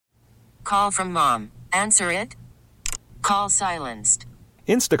Call from mom. Answer it. Call silenced.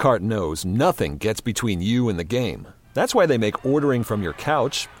 Instacart knows nothing gets between you and the game. That's why they make ordering from your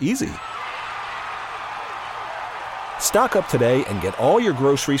couch easy. Stock up today and get all your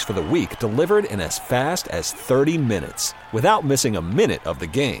groceries for the week delivered in as fast as 30 minutes without missing a minute of the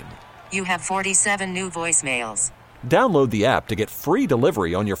game. You have 47 new voicemails. Download the app to get free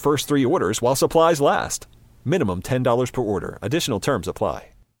delivery on your first 3 orders while supplies last. Minimum $10 per order. Additional terms apply.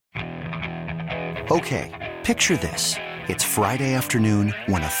 Okay, picture this. It's Friday afternoon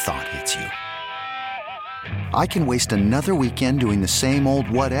when a thought hits you. I can waste another weekend doing the same old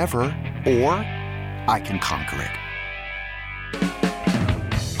whatever, or I can conquer it.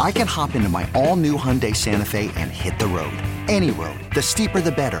 I can hop into my all-new Hyundai Santa Fe and hit the road. Any road. The steeper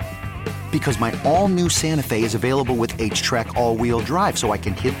the better. Because my all-new Santa Fe is available with H-Track all-wheel drive, so I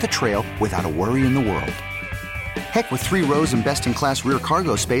can hit the trail without a worry in the world. Heck, with 3 rows and best-in-class rear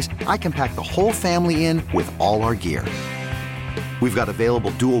cargo space, I can pack the whole family in with all our gear. We've got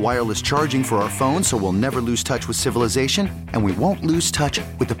available dual wireless charging for our phones, so we'll never lose touch with civilization, and we won't lose touch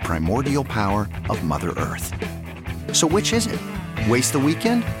with the primordial power of Mother Earth. So which is it? Waste the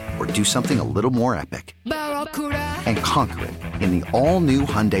weekend or do something a little more epic? And conquer it in the all-new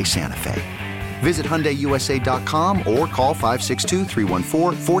Hyundai Santa Fe. Visit HyundaiUSA.com or call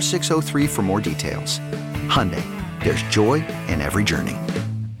 562-314-4603 for more details. Hyundai, there's joy in every journey.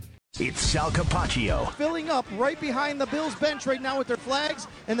 It's Sal Capaccio. Filling up right behind the Bills bench right now with their flags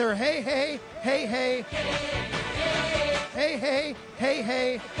and their hey, hey, hey, hey. Hey, hey, hey,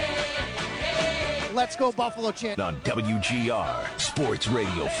 hey. Let's go Buffalo chant. On WGR, Sports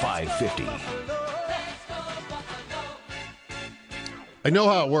Radio 550. I know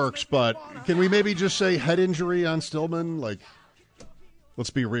how it works, but can we maybe just say head injury on Stillman? Like, let's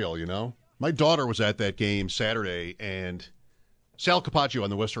be real, you know? My daughter was at that game Saturday, and Sal Capaccio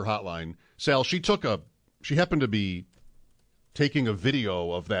on the Worcester Hotline. Sal, she happened to be taking a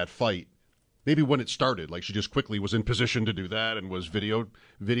video of that fight, maybe when it started. Like, she just quickly was in position to do that and was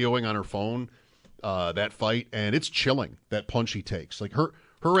videoing on her phone that fight, and it's chilling, that punch he takes. Like, her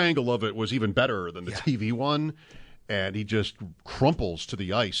angle of it was even better than the TV one, and he just crumples to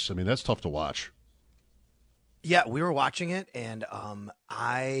the ice. I mean, that's tough to watch. Yeah, we were watching it, and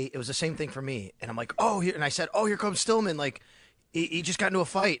it was the same thing for me. And I'm like, and I said, here comes Stillman. Like, he just got into a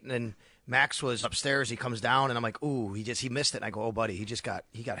fight, and then Max was upstairs. He comes down, and I'm like, he missed it. And I go, buddy, he got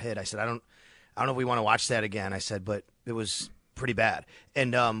hit. I said, I don't know if we want to watch that again. I said, but it was pretty bad.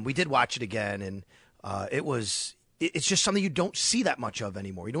 And we did watch it again, and it's just something you don't see that much of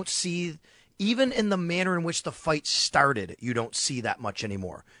anymore. You don't see, even in the manner in which the fight started, you don't see that much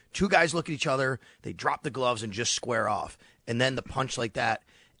anymore. 2 guys look at each other, they drop the gloves and just square off. And then the punch like that,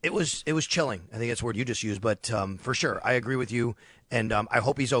 it was chilling. I think that's the word you just used, but for sure, I agree with you. And I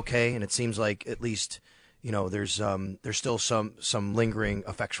hope he's okay. And it seems like at least, there's still some lingering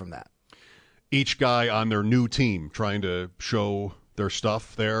effects from that. Each guy on their new team trying to show their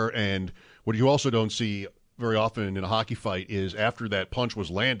stuff there. And what you also don't see very often in a hockey fight is after that punch was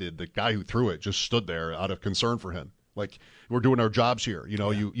landed, the guy who threw it just stood there out of concern for him. Like, we're doing our jobs here.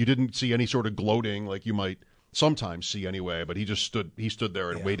 You didn't see any sort of gloating like you might sometimes see anyway, but he stood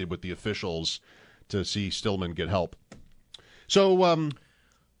there and waited with the officials to see Stillman get help. So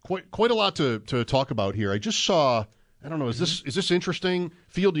quite a lot to talk about here. I just saw, I don't know, is this interesting?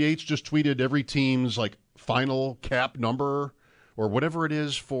 Field Yates just tweeted every team's like final cap number or whatever it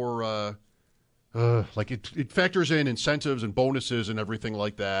is for like it factors in incentives and bonuses and everything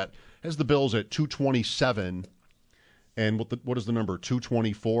like that. Has the Bills at 227, and what is the number,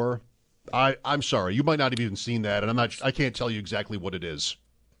 224? I'm sorry, you might not have even seen that, and I can't tell you exactly what it is.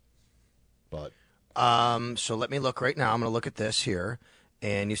 But so let me look right now. I'm going to look at this here,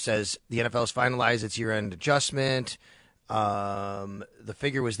 and it says the NFL has finalized its year-end adjustment. The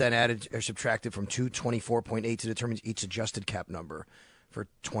figure was then added or subtracted from 224.8 to determine each adjusted cap number for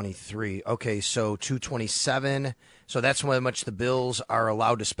 23. Okay, so 227. So that's how much the Bills are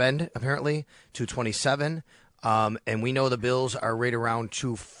allowed to spend, apparently, 227. And we know the Bills are right around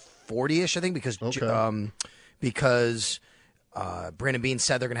 240-ish, I think, because Brandon Beane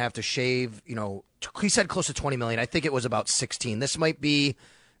said they're going to have to shave, he said close to $20 million. I think it was about 16. This might mean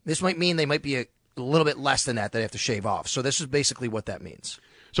they might be a little bit less than that they have to shave off. So this is basically what that means.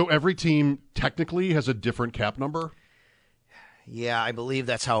 So every team technically has a different cap number? Yeah, I believe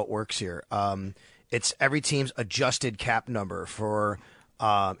that's how it works here. It's every team's adjusted cap number for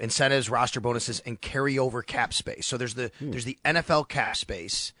incentives, roster bonuses, and carryover cap space. So there's the NFL cap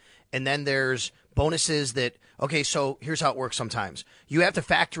space, and then there's bonuses that, okay, so here's how it works sometimes. You have to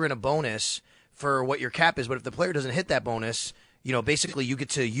factor in a bonus for what your cap is, but if the player doesn't hit that bonus, basically you get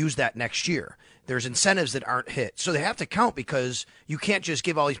to use that next year. There's incentives that aren't hit. So they have to count because you can't just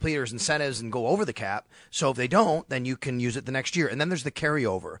give all these players incentives and go over the cap. So if they don't, then you can use it the next year. And then there's the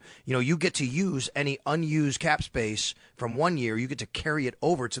carryover. You get to use any unused cap space from one year. You get to carry it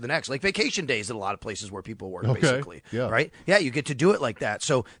over to the next, like vacation days at a lot of places where people work, basically. Yeah. Right? Yeah, you get to do it like that.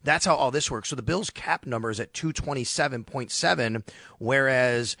 So that's how all this works. So the Bills cap number is at 227.7,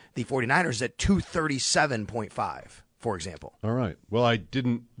 whereas the 49ers is at 237.5. For example. All right. Well, I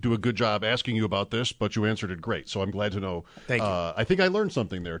didn't do a good job asking you about this, but you answered it great, so I'm glad to know. Thank you. I think I learned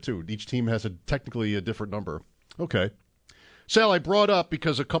something there, too. Each team has technically a different number. Okay. Sal, I brought up,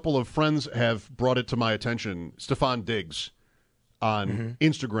 because a couple of friends have brought it to my attention, Stephon Diggs on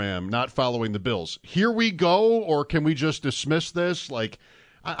Instagram not following the Bills. Here we go, or can we just dismiss this? Like,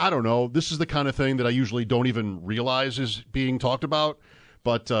 I don't know. This is the kind of thing that I usually don't even realize is being talked about,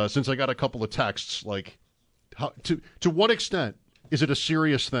 but since I got a couple of texts, like, to what extent is it a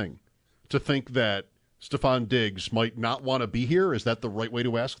serious thing to think that Stephon Diggs might not want to be here? Is that the right way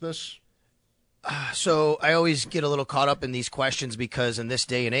to ask this? So I always get a little caught up in these questions because in this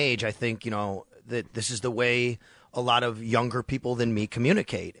day and age, I think, that this is the way a lot of younger people than me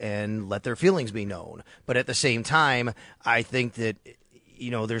communicate and let their feelings be known. But at the same time, I think that,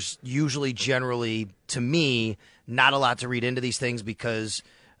 there's usually generally, to me, not a lot to read into these things because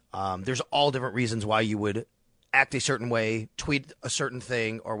there's all different reasons why you would act a certain way, tweet a certain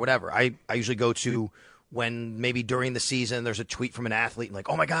thing, or whatever. I usually go to when maybe during the season there's a tweet from an athlete like,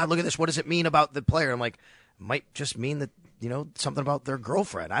 oh my God, look at this. What does it mean about the player? I'm like, it might just mean that, something about their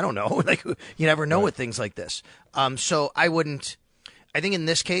girlfriend. I don't know. Like, you never know with things like this. So I think in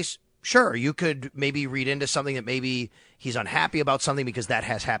this case, sure, you could maybe read into something that maybe he's unhappy about something because that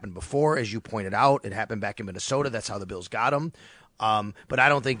has happened before. As you pointed out, it happened back in Minnesota. That's how the Bills got him. But I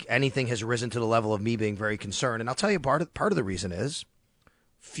don't think anything has risen to the level of me being very concerned. And I'll tell you part of the reason is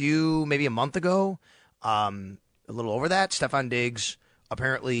maybe a month ago, a little over that, Stephon Diggs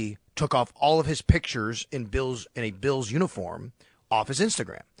apparently took off all of his pictures in a Bills uniform off his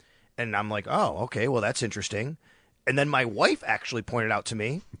Instagram. And I'm like, oh, okay, well, that's interesting. And then my wife actually pointed out to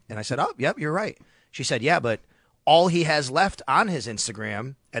me, and I said, oh, yep, you're right. She said, yeah, but all he has left on his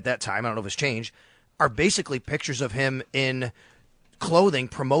Instagram at that time, I don't know if it's changed, are basically pictures of him in clothing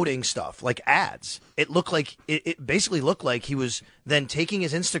promoting stuff like ads. It basically looked like he was then taking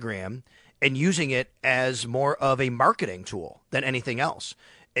his Instagram and using it as more of a marketing tool than anything else.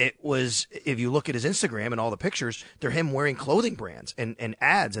 It was, if you look at his Instagram and all the pictures, they're him wearing clothing brands and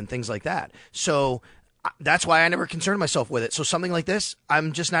ads and things like that. So that's why I never concerned myself with it. So something like this,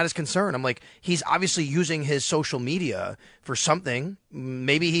 I'm just not as concerned. I'm like, he's obviously using his social media for something.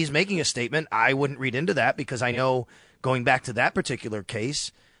 Maybe he's making a statement. I wouldn't read into that because I know going back to that particular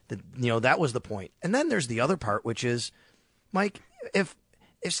case, that was the point. And then there's the other part, which is, Mike, if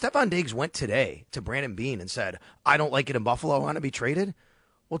Stephon Diggs went today to Brandon Beane and said, I don't like it in Buffalo, I want to be traded,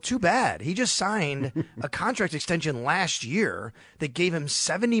 well, too bad. He just signed a contract extension last year that gave him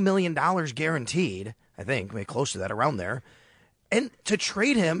 $70 million guaranteed, I think, maybe close to that, around there. And to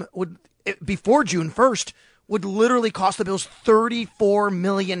trade him before June 1st would literally cost the Bills $34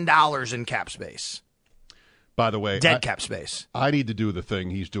 million in cap space. By the way, dead cap space. I need to do the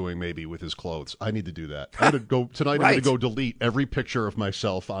thing he's doing maybe with his clothes. I need to do that. I'm gonna go tonight. Right. I'm going to go delete every picture of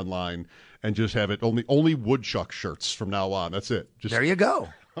myself online and just have it only Woodchuck shirts from now on. That's it. There you go.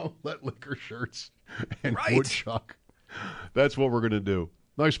 Let liquor shirts and Woodchuck. That's what we're going to do.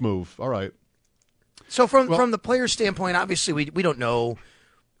 Nice move. All right. So from the player's standpoint, obviously we don't know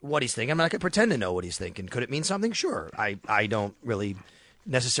what he's thinking. I'm not going to pretend to know what he's thinking. Could it mean something? Sure. I don't really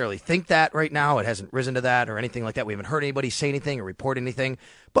necessarily think that right now. It hasn't risen to that or anything like that. We haven't heard anybody say anything or report anything.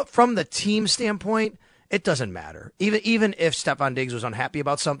 But from the team standpoint, it doesn't matter. Even if Stephon Diggs was unhappy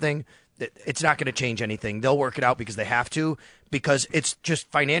about something, it's not going to change anything. They'll work it out because they have to, because it's just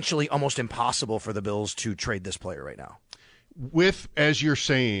financially almost impossible for the Bills to trade this player right now. With, as you're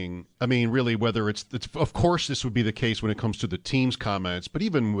saying, I mean, really, whether it's of course this would be the case when it comes to the team's comments, but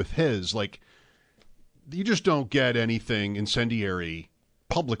even with his, like, you just don't get anything incendiary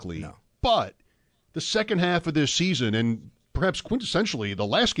publicly. No. But the second half of this season, and perhaps quintessentially the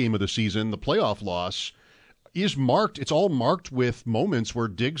last game of the season, the playoff loss, is marked. It's all marked with moments where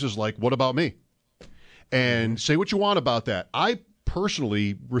Diggs is like, what about me? And say what you want about that. I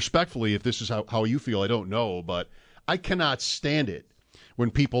personally, respectfully, if this is how you feel, I don't know, but I cannot stand it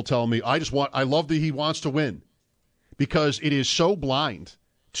when people tell me, I love that he wants to win, because it is so blind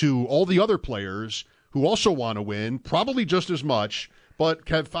to all the other players who also want to win, probably just as much, but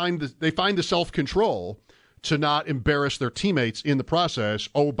they find the self-control to not embarrass their teammates in the process.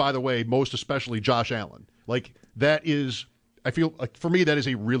 Oh, by the way, most especially Josh Allen. Like, that is I feel like for me that is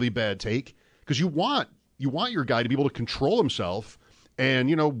a really bad take because you want your guy to be able to control himself and,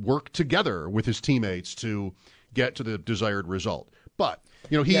 work together with his teammates to get to the desired result. But,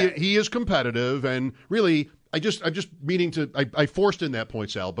 he is competitive and really I'm just meaning to I forced in that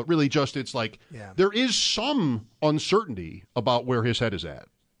point, Sal, but really just it's like there is some uncertainty about where his head is at.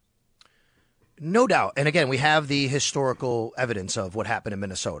 No doubt. And again, we have the historical evidence of what happened in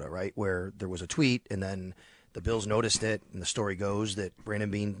Minnesota, right? Where there was a tweet and then the Bills noticed it. And the story goes that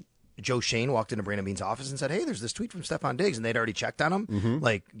Joe Shane walked into Brandon Beane's office and said, hey, there's this tweet from Stefon Diggs. And they'd already checked on him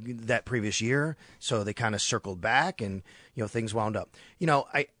like that previous year. So they kind of circled back and, things wound up.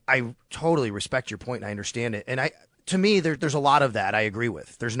 I totally respect your point and I understand it. And to me, there's a lot of that I agree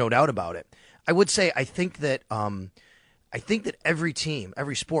with. There's no doubt about it. I would say I think that every team,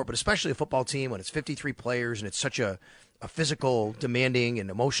 every sport, but especially a football team when it's 53 players and it's such a physical, demanding,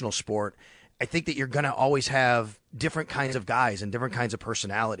 and emotional sport, I think that you're going to always have different kinds of guys and different kinds of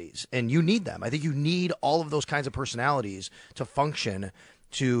personalities, and you need them. I think you need all of those kinds of personalities to function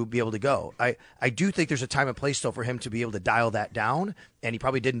to be able to go. I do think there's a time and place, though, for him to be able to dial that down, and he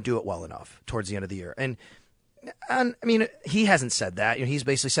probably didn't do it well enough towards the end of the year. And I mean, he hasn't said that. He's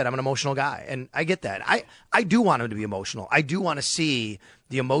basically said, I'm an emotional guy. And I get that. I do want him to be emotional. I do want to see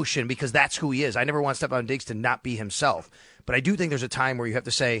the emotion because that's who he is. I never want Stefon Diggs to not be himself. But I do think there's a time where you have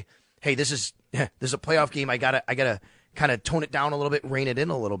to say, hey, this is a playoff game. I gotta kind of tone it down a little bit, rein it in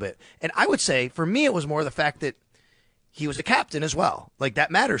a little bit. And I would say, for me, it was more the fact that he was a captain as well. Like,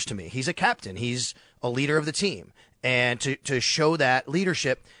 that matters to me. He's a captain. He's a leader of the team. And to show that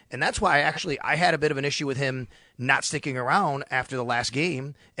leadership, and that's why I had a bit of an issue with him not sticking around after the last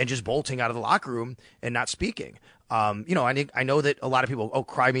game and just bolting out of the locker room and not speaking. I know that a lot of people,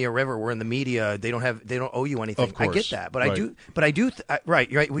 cry me a river. We're in the media. They don't owe you anything. Of course. I get that, but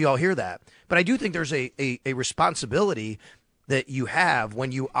right. right. We all hear that, but I do think there's a responsibility that you have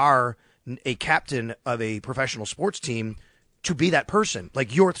when you are a captain of a professional sports team to be that person.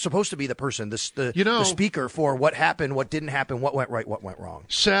 Like, you're supposed to be the person, the speaker for what happened, what didn't happen, what went right, what went wrong.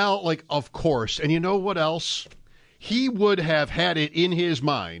 Sal, of course. And you know what else? He would have had it in his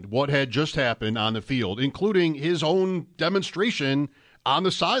mind what had just happened on the field, including his own demonstration on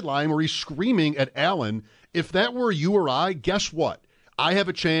the sideline where he's screaming at Allen. If that were you or I, guess what? I have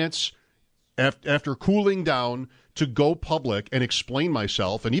a chance after cooling down to go public and explain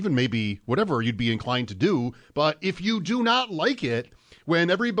myself and even maybe whatever you'd be inclined to do. But if you do not like it when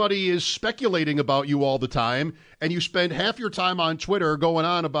everybody is speculating about you all the time and you spend half your time on Twitter going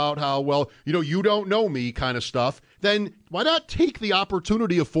on about how, you don't know me kind of stuff, then why not take the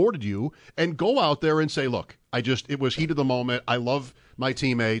opportunity afforded you and go out there and say, look, it was heat of the moment. I love my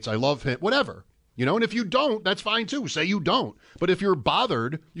teammates. I love him, whatever. And if you don't, that's fine too. Say you don't. But if you're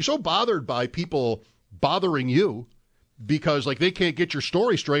so bothered by people bothering you because they can't get your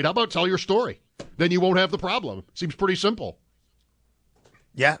story straight, how about tell your story? Then you won't have the problem. Seems pretty simple.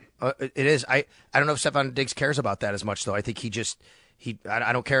 Yeah, it is. I don't know if Stefon Diggs cares about that as much, though. I think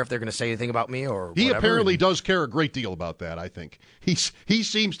I don't care if they're going to say anything about me or he whatever. Apparently does care a great deal about that, I think. He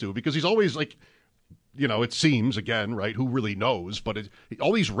seems to, because he's always it seems, again, right, who really knows, but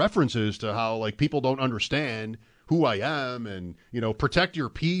all these references to how people don't understand who I am and, protect your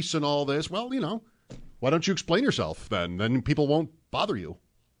peace and all this. Well, why don't you explain yourself then? Then people won't bother you.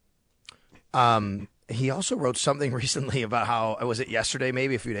 He also wrote something recently about how, was it yesterday,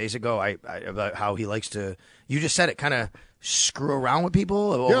 maybe a few days ago, about how he likes to, you just said it, kind of screw around with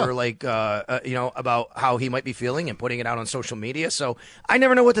people over about how he might be feeling and putting it out on social media. So I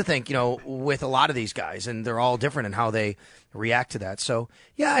never know what to think, with a lot of these guys, and they're all different in how they react to that. So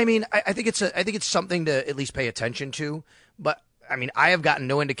yeah, I mean, I think it's something to at least pay attention to, but I mean, I have gotten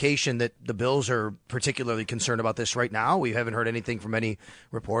no indication that the Bills are particularly concerned about this right now. We haven't heard anything from any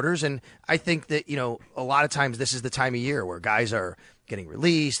reporters. And I think that, a lot of times this is the time of year where guys are getting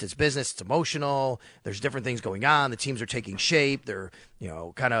released. It's business. It's emotional. There's different things going on. The teams are taking shape. They're,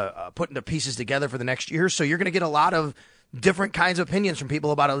 kind of putting the pieces together for the next year. So you're going to get a lot of different kinds of opinions from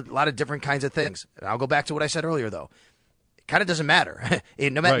people about a lot of different kinds of things. And I'll go back to what I said earlier, though. It kind of doesn't matter.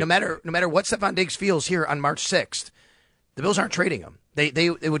 No matter what Stefon Diggs feels here on March 6th, the Bills aren't trading him.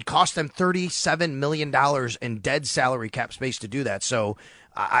 It would cost them $37 million in dead salary cap space to do that. So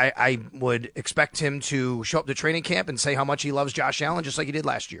I would expect him to show up to training camp and say how much he loves Josh Allen, just like he did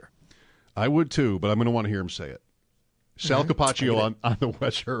last year. I would too, but I'm going to want to hear him say it. Sal Capaccio on the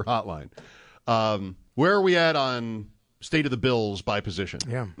Western Hotline. Where are we at on state of the Bills by position?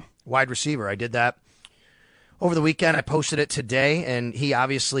 Yeah, wide receiver. I did that over the weekend. I posted it today, and he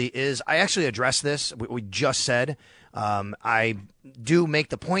obviously is. I actually addressed this. We just said. I do make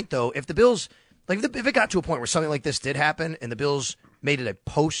the point, though, if the Bills, Like if it got to a point where something like this did happen and the Bills made it a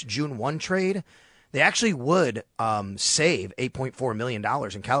post-June 1 trade, they actually would save $8.4 million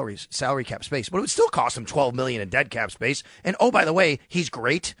in salary cap space, but it would still cost them $12 million in dead cap space. And oh, by the way, he's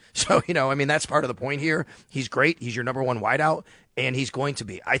great. So, that's part of the point here. He's great. He's your number one wideout, and he's going to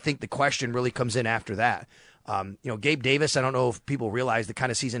be. I think the question really comes in after that. Gabe Davis, I don't know if people realize the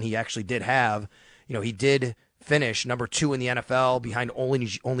kind of season he actually did have. He did finish number 2 in the NFL behind only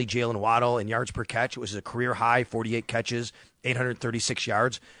Jalen Waddle in yards per catch. It was a career high, 48 catches, 836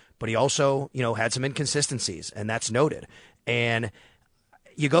 yards. But he also, had some inconsistencies, and that's noted. And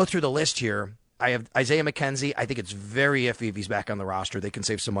you go through the list here. I have Isaiah McKenzie. I think it's very iffy if he's back on the roster. They can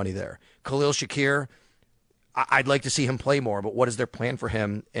save some money there. Khalil Shakir, I'd like to see him play more, but what is their plan for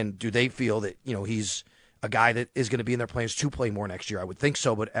him? And do they feel that, he's a guy that is going to be in their plans to play more next year? I would think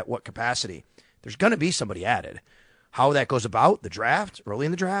so, but at what capacity? There's going to be somebody added. How that goes about, the draft, early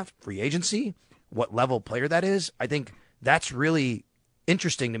in the draft, free agency, what level player that is, I think that's really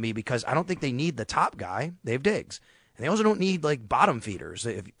interesting to me because I don't think they need the top guy. They have Diggs. And they also don't need like bottom feeders,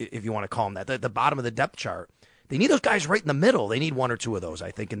 if you want to call them that, the bottom of the depth chart. They need those guys right in the middle. They need 1 or 2 of those,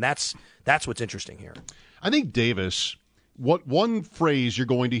 I think, and that's what's interesting here. I think Davis, one phrase you're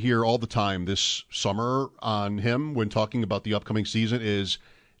going to hear all the time this summer on him when talking about the upcoming season is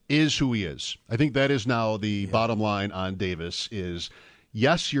who he is. I think that is now the bottom line on Davis is,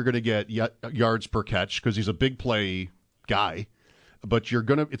 yes, you're going to get yards per catch because he's a big play guy. But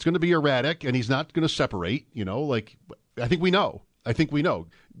it's going to be erratic, and he's not going to separate. I think we know.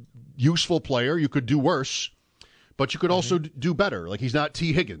 Useful player. You could do worse, but you could also do better. Like he's not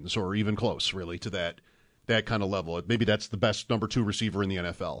T. Higgins or even close, really, to that kind of level. Maybe that's the best number 2 receiver in the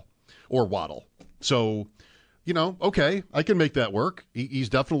NFL, or Waddle. So, okay, I can make that work. He's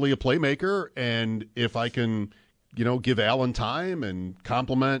definitely a playmaker, and if I can, give Allen time and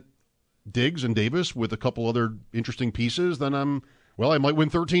complement Diggs and Davis with a couple other interesting pieces, then I might win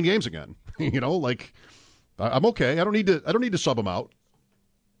 13 games again. I'm okay. I don't need to sub him out.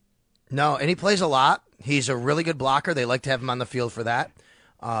 No, and he plays a lot. He's a really good blocker. They like to have him on the field for that.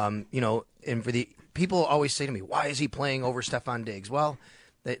 And for the people always say to me, why is he playing over Stephon Diggs? Well,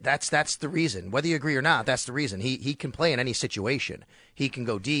 that's the reason. Whether you agree or not, that's the reason. He can play in any situation. He can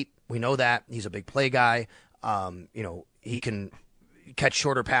go deep. We know that. He's a big play guy. He can catch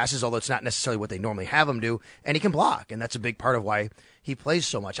shorter passes, although it's not necessarily what they normally have him do, and he can block, and that's a big part of why he plays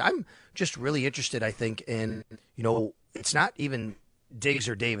so much. I'm just really interested, I think, in, it's not even Diggs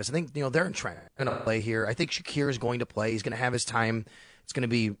or Davis. I think, they're going to play here. I think Shakir is going to play. He's going to have his time. It's going to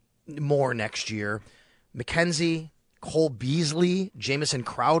be more next year. McKenzie, Cole Beasley, Jamison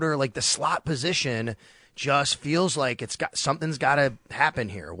Crowder, like the slot position just feels like something's got to happen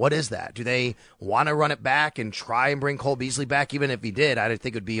here. What is that? Do they want to run it back and try and bring Cole Beasley back? Even if he did, I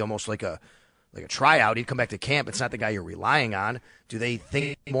think it would be almost like a tryout. He'd come back to camp. It's not the guy you're relying on. Do they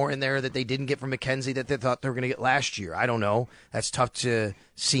think more in there that they didn't get from McKenzie that they thought they were going to get last year? I don't know. That's tough to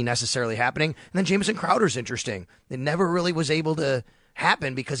see necessarily happening. And then Jamison Crowder's interesting. It never really was able to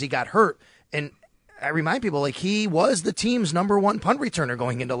happen because he got hurt. And I remind people, he was the team's number 1 punt returner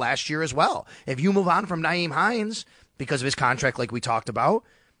going into last year as well. If you move on from Nyheim Hines because of his contract like we talked about,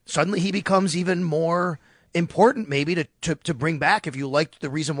 suddenly he becomes even more important maybe to bring back if you liked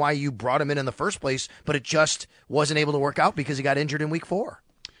the reason why you brought him in the first place, but it just wasn't able to work out because he got injured in week 4.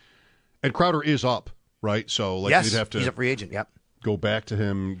 And Crowder is up, right? So yes, you'd have to he's a free agent, yep. Go back to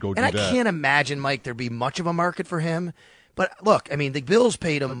him, do that. And I can't imagine, Mike, there'd be much of a market for him. But look, I mean, the Bills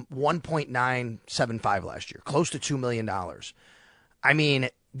paid him $1.975 last year, close to $2 million. I mean,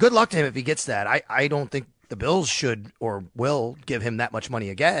 good luck to him if he gets that. I don't think the Bills should or will give him that much money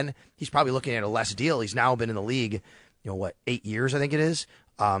again. He's probably looking at a less deal. He's now been in the league, 8 years, I think it is.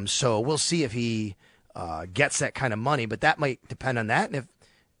 So we'll see if he gets that kind of money, but that might depend on that. And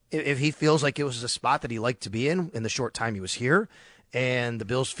if he feels like it was a spot that he liked to be in the short time he was here, and the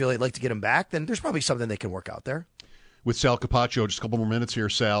Bills feel they'd like to get him back, then there's probably something they can work out there. With Sal Capaccio, just a couple more minutes here,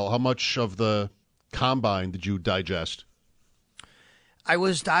 Sal. How much of the combine did you digest? I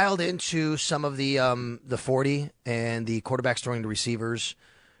was dialed into some of the 40 and the quarterbacks throwing to receivers.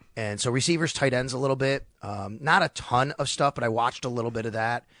 And so receivers, tight ends a little bit. Not a ton of stuff, but I watched a little bit of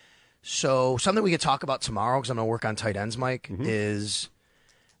that. So something we could talk about tomorrow, because I'm going to work on tight ends, Mike, is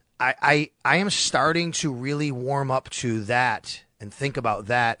I am starting to really warm up to that and think about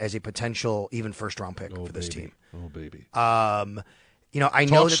that as a potential even first-round pick for this team. Oh, baby. I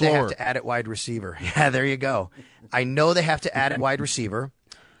know that they have to add at wide receiver. Yeah, there you go. I know they have to add at wide receiver.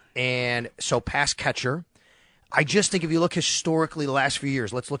 And so pass catcher. I just think if you look historically the last few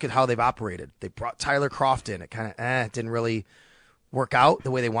years, let's look at how they've operated. They brought Tyler Kroft in. It kind of didn't really work out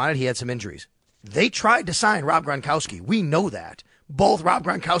the way they wanted. He had some injuries. They tried to sign Rob Gronkowski. We know that. Both Rob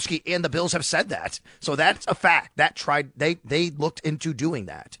Gronkowski and the Bills have said that. So that's a fact. They looked into doing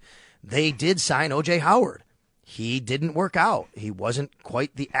that. They did sign O.J. Howard. He didn't work out. He wasn't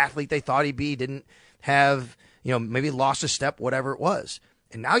quite the athlete they thought he'd be. Didn't have, maybe lost a step, whatever it was.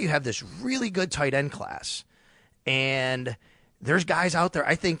 And now you have this really good tight end class. And there's guys out there,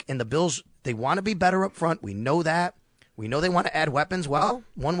 I think, in the Bills, they want to be better up front. We know that. We know they want to add weapons. Well,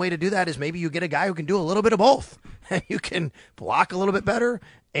 one way to do that is maybe you get a guy who can do a little bit of both. You can block a little bit better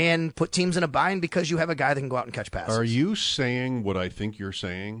and put teams in a bind because you have a guy that can go out and catch passes. Are you saying what I think you're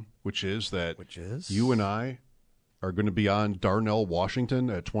saying, which is you and I are going to be on Darnell Washington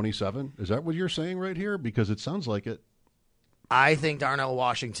at 27? Is that what you're saying right here? Because it sounds like it. I think Darnell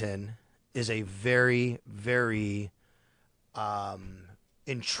Washington is a very, very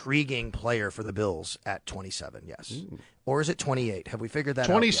intriguing player for the Bills at 27, yes. Ooh. Or is it 28? Have we figured that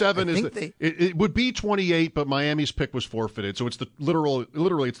 27 out? 27 is it would be 28, but Miami's pick was forfeited, so it's the literally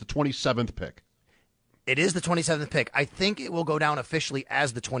it's the 27th pick. It is the 27th pick. I think it will go down officially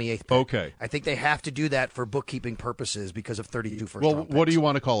as the 28th pick. Okay. I think they have to do that for bookkeeping purposes because of 32 first round picks. What do you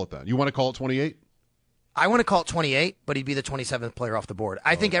want to call it then? You want to call it 28? I want to call it 28, but he'd be the 27th player off the board.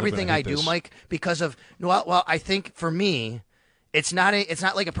 I think everything I do, Mike, because of I think for me, it's not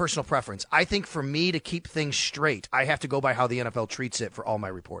like a personal preference. I think for me to keep things straight, I have to go by how the NFL treats it for all my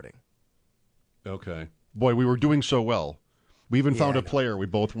reporting. Okay. Boy, we were doing so well. We even found a player we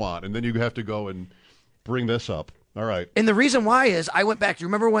both want, and then you have to go and bring this up. All right. And the reason why is I went back. Do you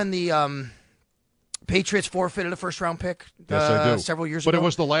remember when the Patriots forfeited a first-round pick yes, I do. Several years ago? But it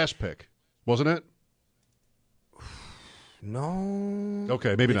was the last pick, wasn't it? No.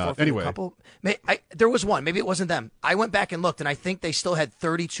 Okay, maybe not. Anyway. There was one. Maybe it wasn't them. I went back and looked, and I think they still had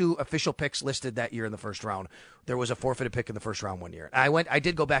 32 official picks listed that year in the first round. There was a forfeited pick in the first round one year. I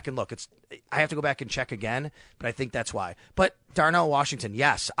did go back and look. I have to go back and check again, but I think that's why. But Darnell Washington,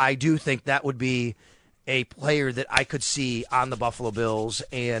 yes, I do think that would be a player that I could see on the Buffalo Bills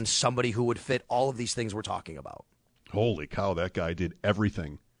and somebody who would fit all of these things we're talking about. Holy cow, that guy did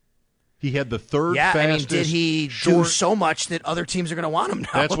everything. He had the third fastest. Did he do so much that other teams are going to want him now?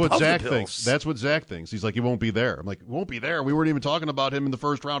 That's what Zach thinks. That's what Zach thinks. He's like, he won't be there. I'm like, he won't be there. We weren't even talking about him in the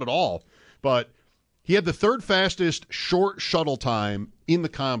first round at all. But he had the third fastest short shuttle time in the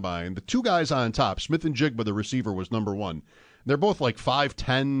combine. The two guys on top, Smith and Jigba, the receiver, was number one. They're both like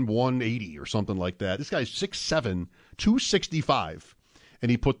 5'10", 180 or something like that. This guy's 6'7", 265. And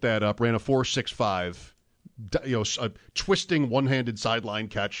he put that up, ran a 4.65, a twisting one-handed sideline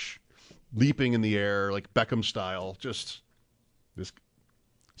catch, leaping in the air like Beckham style. Just this,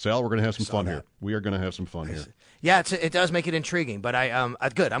 Sal. We're going to have some fun here. We are going to have some fun here. Yeah, it does make it intriguing. But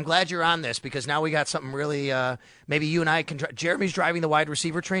good. I'm glad you're on this because now we got something really. Maybe you and I can. Jeremy's driving the wide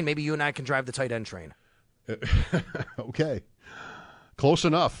receiver train. Maybe you and I can drive the tight end train. Okay, close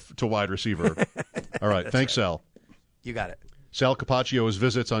enough to wide receiver. All right. Thanks, right. Sal. You got it. Sal Capaccio's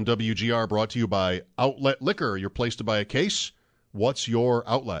visits on WGR brought to you by Outlet Liquor. Your place to buy a case. What's your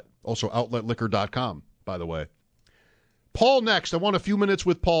outlet? Also, outletliquor.com, by the way. Paul next. I want a few minutes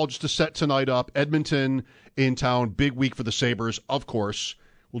with Paul just to set tonight up. Edmonton in town. Big week for the Sabres, of course.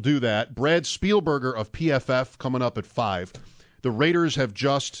 We'll do that. Brad Spielberger of PFF coming up at 5. The Raiders have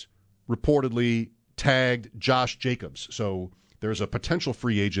just reportedly tagged Josh Jacobs. So there's a potential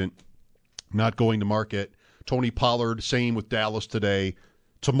free agent not going to market. Tony Pollard, same with Dallas today.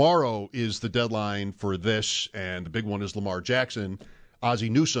 Tomorrow is the deadline for this, and the big one is Lamar Jackson.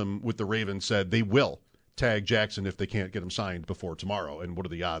 Ozzie Newsome with the Ravens said they will tag Jackson if they can't get him signed before tomorrow. And what are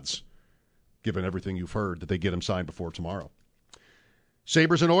the odds, given everything you've heard, that they get him signed before tomorrow?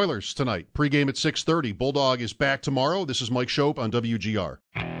 Sabres and Oilers tonight. Pregame at 6:30. Bulldog is back tomorrow. This is Mike Schopp on WGR.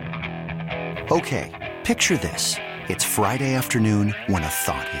 Okay, picture this. It's Friday afternoon when a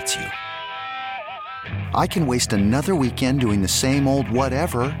thought hits you. I can waste another weekend doing the same old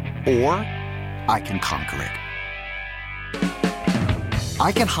whatever, or I can conquer it.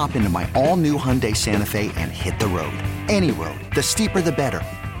 I can hop into my all-new Hyundai Santa Fe and hit the road. Any road. The steeper, the better.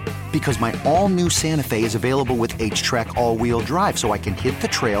 Because my all-new Santa Fe is available with H-Track all-wheel drive, so I can hit the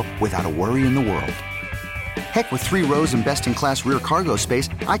trail without a worry in the world. Heck, with 3 rows and best-in-class rear cargo space,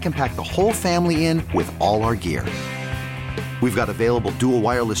 I can pack the whole family in with all our gear. We've got available dual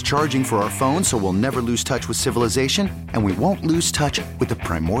wireless charging for our phones, so we'll never lose touch with civilization, and we won't lose touch with the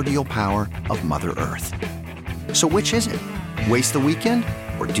primordial power of Mother Earth. So which is it? Waste the weekend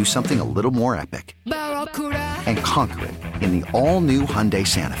or do something a little more epic? And conquer it in the all-new Hyundai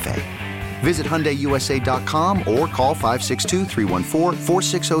Santa Fe. Visit HyundaiUSA.com or call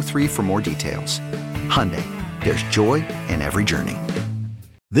 562-314-4603 for more details. Hyundai, there's joy in every journey.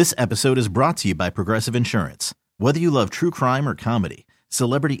 This episode is brought to you by Progressive Insurance. Whether you love true crime or comedy,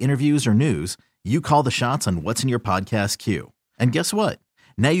 celebrity interviews or news, you call the shots on what's in your podcast queue. And guess what?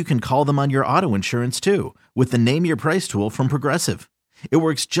 Now you can call them on your auto insurance too with the Name Your Price tool from Progressive. It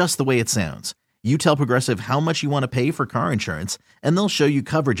works just the way it sounds. You tell Progressive how much you want to pay for car insurance, and they'll show you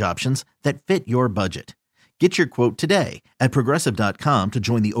coverage options that fit your budget. Get your quote today at Progressive.com to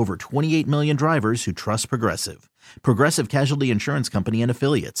join the over 28 million drivers who trust Progressive. Progressive Casualty Insurance Company and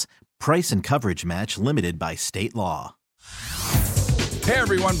Affiliates. Price and coverage match limited by state law. Hey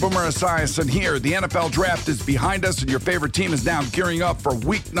everyone, Boomer Esiason here. The NFL Draft is behind us and your favorite team is now gearing up for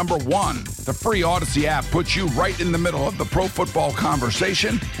week number 1. The free Odyssey app puts you right in the middle of the pro football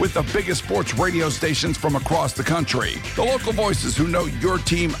conversation with the biggest sports radio stations from across the country. The local voices who know your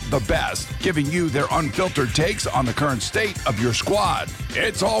team the best, giving you their unfiltered takes on the current state of your squad.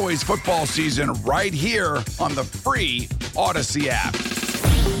 It's always football season right here on the free Odyssey app.